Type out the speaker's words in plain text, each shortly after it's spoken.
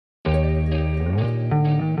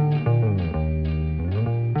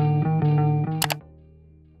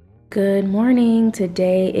Good morning.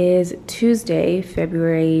 Today is Tuesday,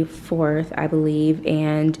 February 4th, I believe,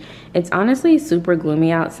 and it's honestly super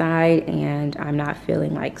gloomy outside and I'm not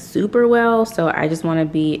feeling like super well, so I just want to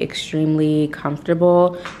be extremely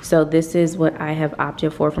comfortable. So this is what I have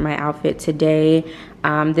opted for my outfit today.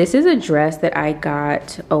 This is a dress that I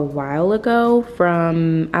got a while ago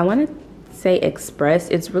from, I want to say Express.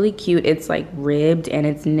 It's really cute. It's like ribbed and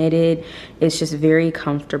it's knitted. It's just very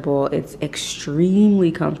comfortable. It's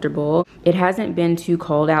extremely comfortable. It hasn't been too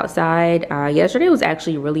cold outside. Yesterday was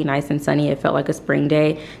actually really nice and sunny. It felt like a spring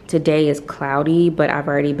day. Today is cloudy, but I've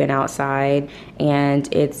already been outside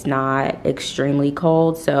and it's not extremely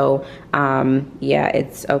cold. So yeah,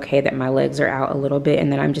 it's okay that my legs are out a little bit,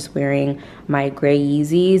 and then I'm just wearing my gray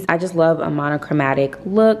Yeezys. I just love a monochromatic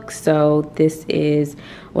look, so this is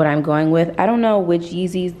what I'm going with. I don't know which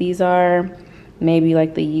Yeezys these are. Maybe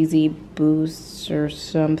like the Yeezy Boosts or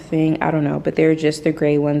something. I don't know, but they're just the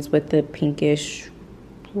gray ones with the pinkish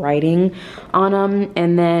writing on them.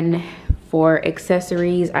 And then for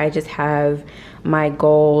accessories, I just have my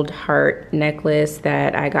gold heart necklace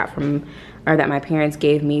that I got from, or that my parents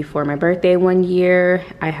gave me for my birthday one year.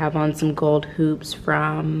 I have on some gold hoops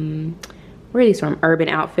from, where are these from? Urban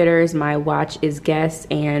Outfitters. My watch is Guess,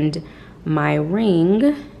 and my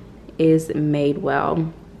ring is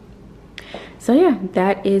Madewell. So yeah,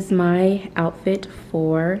 that is my outfit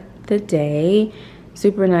for the day.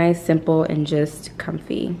 Super nice, simple, and just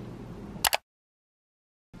comfy.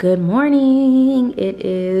 Good morning. It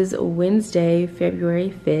is Wednesday,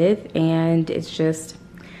 February 5th, and it's just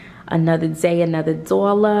another day, another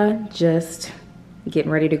dollar, just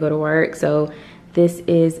getting ready to go to work. So this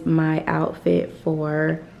is my outfit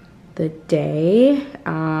for the day.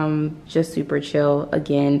 Just super chill.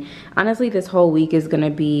 Again, honestly, this whole week is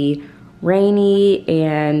gonna be rainy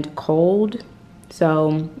and cold,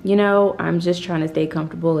 so you know, I'm just trying to stay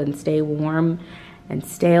comfortable and stay warm and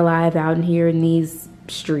stay alive out in here in these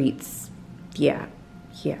streets. Yeah.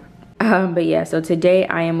 But yeah, so today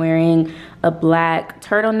I am wearing a black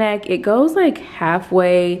turtleneck. It goes like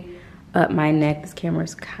halfway up my neck. This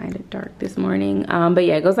camera's kind of dark this morning, but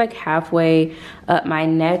yeah, it goes like halfway up my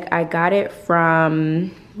neck. I got it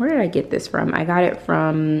from, where did I get this from? I got it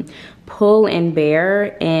from Pull and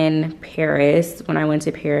Bear in Paris when I went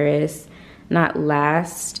to Paris, not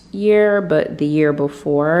last year, but the year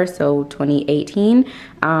before, so 2018.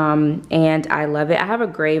 And I love it. I have a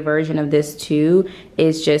gray version of this too.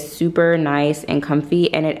 It's just super nice and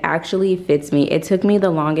comfy, and it actually fits me. It took me the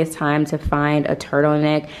longest time to find a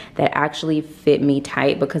turtleneck that actually fit me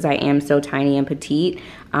tight because I am so tiny and petite.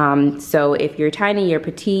 So if you're tiny, you're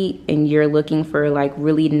petite, and you're looking for like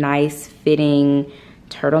really nice fitting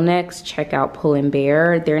turtlenecks, check out Pull and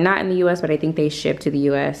Bear. They're not in the US, but I think they ship to the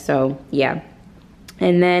US, so yeah.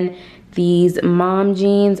 And then these mom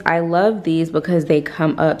jeans, I love these because they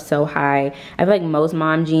come up so high. I feel like most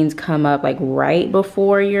mom jeans come up like right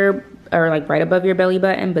before your, or like right above your belly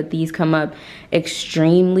button, but these come up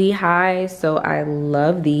extremely high, so I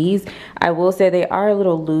love these. I will say they are a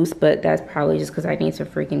little loose, but that's probably just because I need to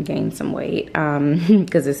freaking gain some weight,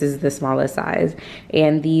 because this is the smallest size.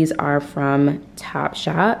 And these are from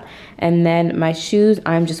Topshop. And then my shoes,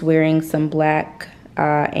 I'm just wearing some black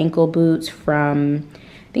ankle boots from,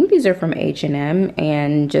 I think these are from H&M,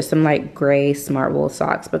 and just some like gray smart wool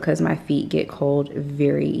socks because my feet get cold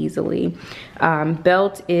very easily.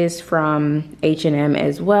 Belt is from H&M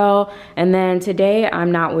as well. And then today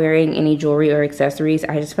I'm not wearing any jewelry or accessories.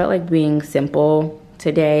 I just felt like being simple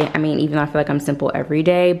today. I mean, even though I feel like I'm simple every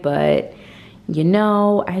day, but you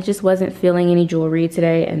know, I just wasn't feeling any jewelry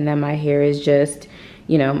today. And then my hair is just,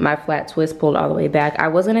 you know, my flat twist pulled all the way back. I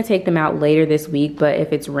was gonna take them out later this week, but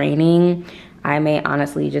if it's raining, I may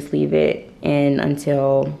honestly just leave it in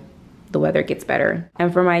until the weather gets better.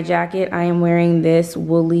 And for my jacket, I am wearing this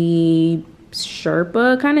woolly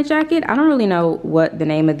Sherpa kind of jacket. I don't really know what the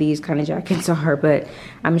name of these kind of jackets are, but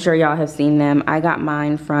I'm sure y'all have seen them. I got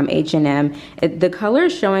mine from H&M. The color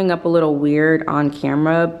is showing up a little weird on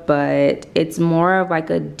camera, but it's more of like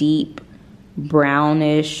a deep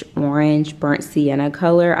brownish orange burnt sienna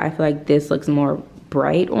color. I feel like this looks more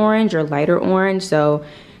bright orange or lighter orange, so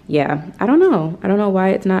yeah, I don't know why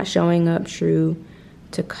it's not showing up true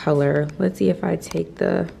to color. Let's see if I take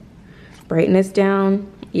the brightness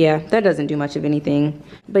down. Yeah, that doesn't do much of anything,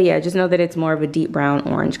 but yeah, just know that it's more of a deep brown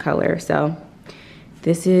orange color. So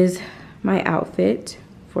this is my outfit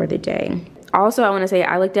for the day. Also, I want to say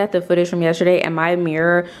I looked at the footage from yesterday and my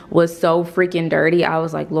mirror was so freaking dirty. I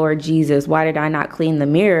was like, Lord Jesus, why did I not clean the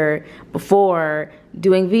mirror before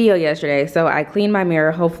doing video yesterday? So I cleaned my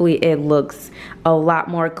mirror. Hopefully it looks a lot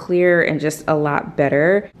more clear and just a lot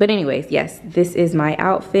better. But anyways, yes, this is my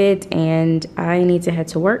outfit and I need to head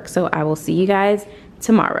to work. So I will see you guys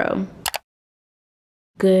tomorrow.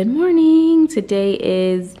 Good morning. Today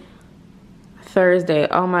is Thursday.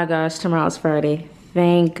 Oh my gosh, tomorrow's Friday.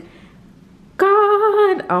 Thank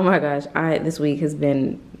God. Oh my gosh, this week has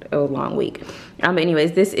been a long week. But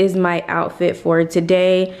anyways, this is my outfit for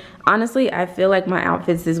today. Honestly, I feel like my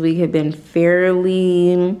outfits this week have been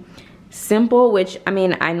fairly simple, which, I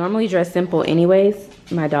mean, I normally dress simple anyways.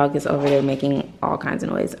 My dog is over there making all kinds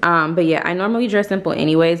of noise. But yeah, I normally dress simple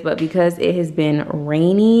anyways, but because it has been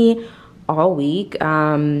rainy all week,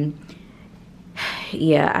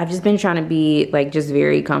 yeah, I've just been trying to be like just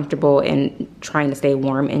very comfortable and trying to stay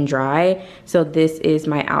warm and dry. So this is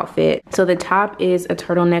my outfit. So the top is a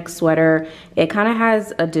turtleneck sweater. It kind of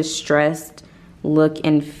has a distressed look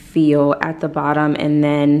and feel at the bottom and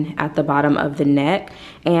then at the bottom of the neck.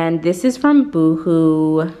 And this is from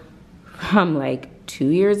Boohoo from like 2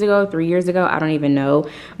 years ago, 3 years ago, I don't even know.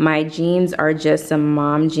 My jeans are just some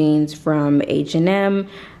mom jeans from H&M.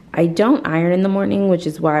 I don't iron in the morning, which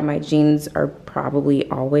is why my jeans are probably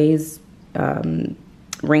always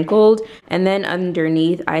wrinkled. And then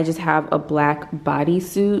underneath, I just have a black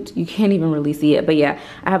bodysuit. You can't even really see it, but yeah,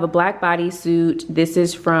 I have a black bodysuit. This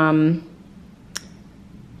is from,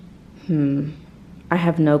 I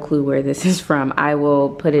have no clue where this is from. I will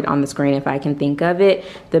put it on the screen if I can think of it.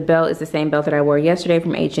 The belt is the same belt that I wore yesterday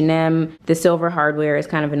from H&M. The silver hardware is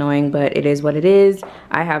kind of annoying, but it is what it is.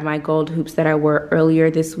 I have my gold hoops that I wore earlier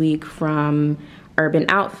this week from Urban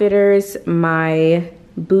Outfitters. My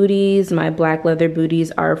booties, my black leather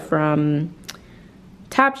booties are from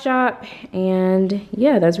Topshop, and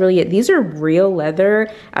yeah, that's really it. These are real leather.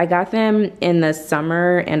 I got them in the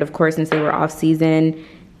summer, and of course, since they were off season,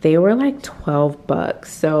 they were like 12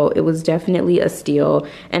 bucks. So it was definitely a steal.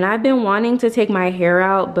 And I've been wanting to take my hair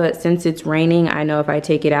out, but since it's raining, I know if I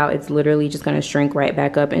take it out, it's literally just gonna shrink right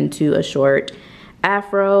back up into a short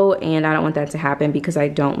afro. And I don't want that to happen because I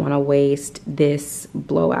don't wanna waste this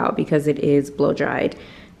blowout because it is blow dried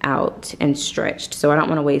out and stretched. So I don't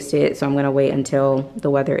wanna waste it. So I'm gonna wait until the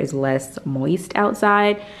weather is less moist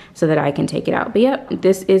outside so that I can take it out. But yep,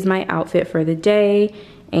 this is my outfit for the day.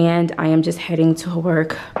 And I am just heading to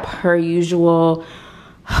work per usual.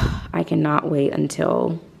 I cannot wait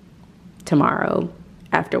until tomorrow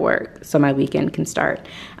after work so my weekend can start.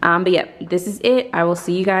 But yeah, this is it. I will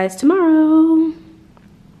see you guys tomorrow.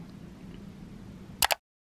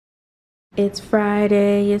 It's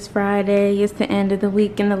Friday, it's Friday, it's the end of the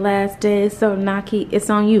week and the last day. So Naakie, it's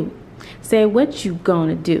on you. Say what you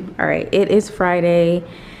gonna do. All right, it is Friday.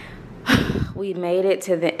 We made it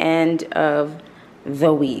to the end of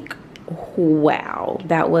the week. Wow,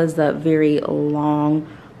 that was a very long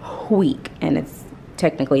week and it's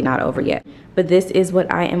technically not over yet. But this is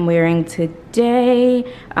what I am wearing today.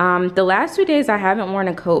 The last 2 days I haven't worn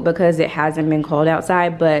a coat because it hasn't been cold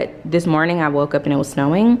outside, but this morning I woke up and it was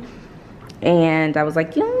snowing and I was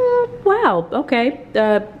like, yeah, wow, okay,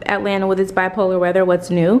 Atlanta with its bipolar weather,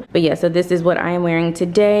 what's new? But yeah, so this is what I am wearing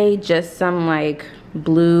today. Just some like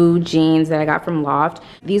blue jeans that I got from Loft.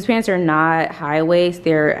 These pants are not high waist,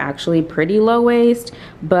 they're actually pretty low waist,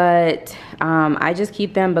 but I just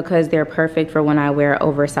keep them because they're perfect for when I wear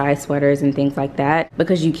oversized sweaters and things like that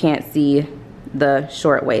because you can't see the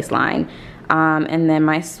short waistline. And then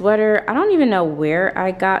my sweater, I don't even know where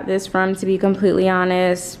I got this from, to be completely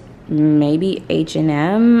honest. Maybe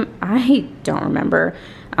H&M, I don't remember.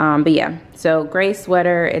 But yeah, so gray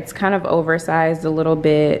sweater, it's kind of oversized a little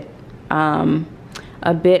bit.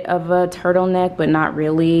 A bit of a turtleneck, but not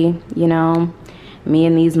really, you know, me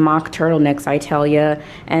and these mock turtlenecks, I tell ya.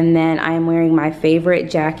 And then I am wearing my favorite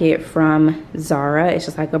jacket from Zara. It's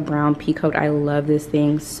just like a brown peacoat. I love this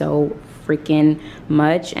thing so freaking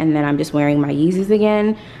much. And then I'm just wearing my Yeezys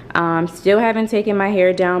again. Still haven't taken my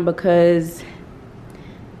hair down because,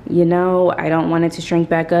 you know, I don't want it to shrink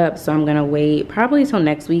back up, so I'm gonna wait probably till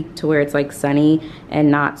next week to where it's like sunny and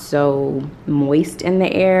not so moist in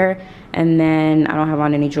the air. And then I don't have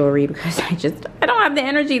on any jewelry because I don't have the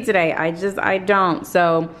energy today. I don't.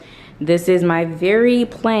 So this is my very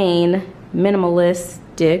plain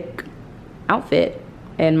minimalistic outfit,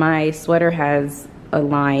 and my sweater has a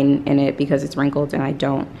line in it because it's wrinkled and I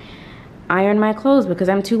don't iron my clothes because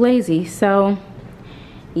I'm too lazy. So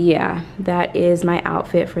yeah, that is my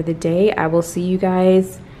outfit for the day. I will see you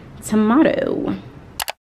guys tomorrow.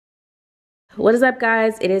 What is up,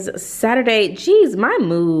 guys? It is Saturday. Jeez, my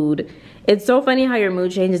mood. It's so funny how your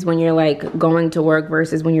mood changes when you're like going to work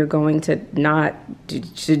versus when you're going to not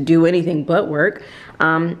to do anything but work.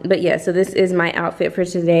 But yeah, so this is my outfit for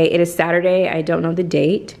today. It is Saturday. I don't know the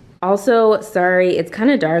date. Also, sorry, it's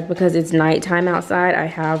kind of dark because it's nighttime outside. I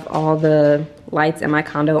have all the lights in my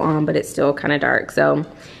condo on, but it's still kind of dark. So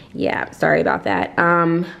yeah, sorry about that.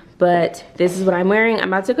 But this is what I'm wearing. I'm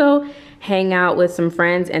about to go hang out with some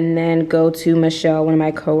friends and then go to Michelle, one of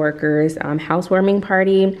my coworkers, housewarming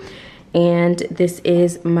party. And this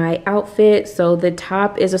is my outfit. So the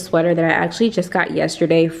top is a sweater that I actually just got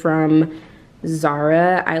yesterday from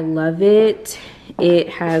Zara. I love it. It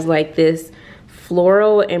has like this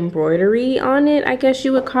floral embroidery on it, I guess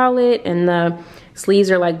you would call it. And the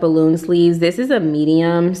sleeves are like balloon sleeves. This is a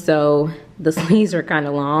medium, so the sleeves are kind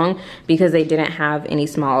of long because they didn't have any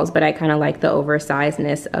smalls, but I kind of like the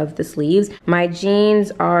oversizedness of the sleeves. My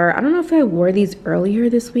jeans are, I don't know if I wore these earlier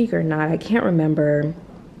this week or not. I can't remember.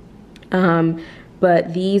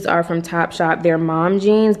 But these are from Topshop. They're mom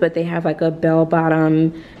jeans, but they have like a bell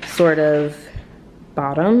bottom sort of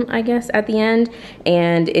bottom, I guess, at the end.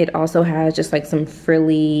 And it also has just like some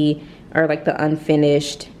frilly or like the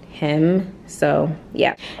unfinished hem. So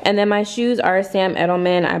yeah. And then my shoes are Sam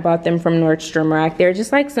Edelman. I bought them from Nordstrom Rack. They're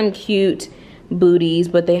just like some cute booties,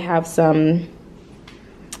 but they have some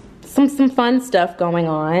fun stuff going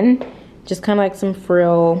on. Just kind of like some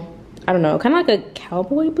frill, I don't know, kind of like a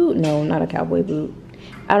cowboy boot. No, not a cowboy boot.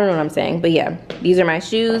 I don't know what I'm saying, but yeah, these are my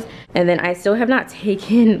shoes. And then I still have not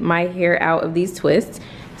taken my hair out of these twists,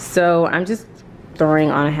 so I'm just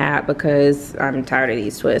throwing on a hat because I'm tired of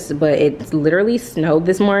these twists. But it literally snowed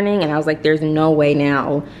this morning and I was like, there's no way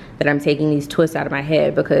now that I'm taking these twists out of my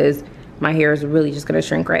head because my hair is really just gonna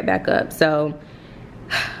shrink right back up. So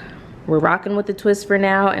we're rocking with the twist for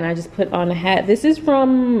now, and I just put on a hat. This is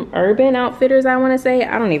from Urban Outfitters, I want to say.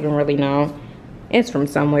 I don't even really know. It's from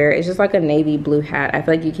somewhere. It's just like a navy blue hat. I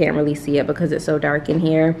feel like you can't really see it because it's so dark in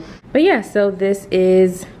here. But yeah, so this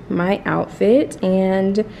is my outfit,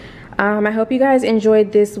 and I hope you guys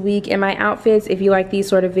enjoyed this week in my outfits. If you like these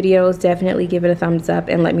sort of videos, definitely give it a thumbs up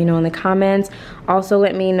and let me know in the comments. Also,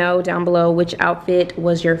 let me know down below which outfit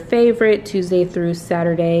was your favorite Tuesday through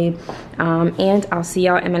Saturday. And I'll see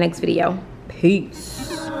y'all in my next video.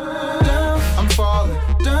 Peace. Down, I'm falling,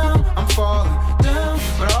 but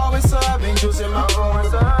I always have angels in my corner.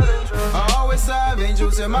 I always have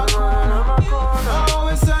angels in my corner. I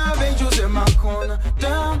always have angels in my corner.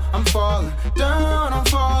 Down, I'm falling down.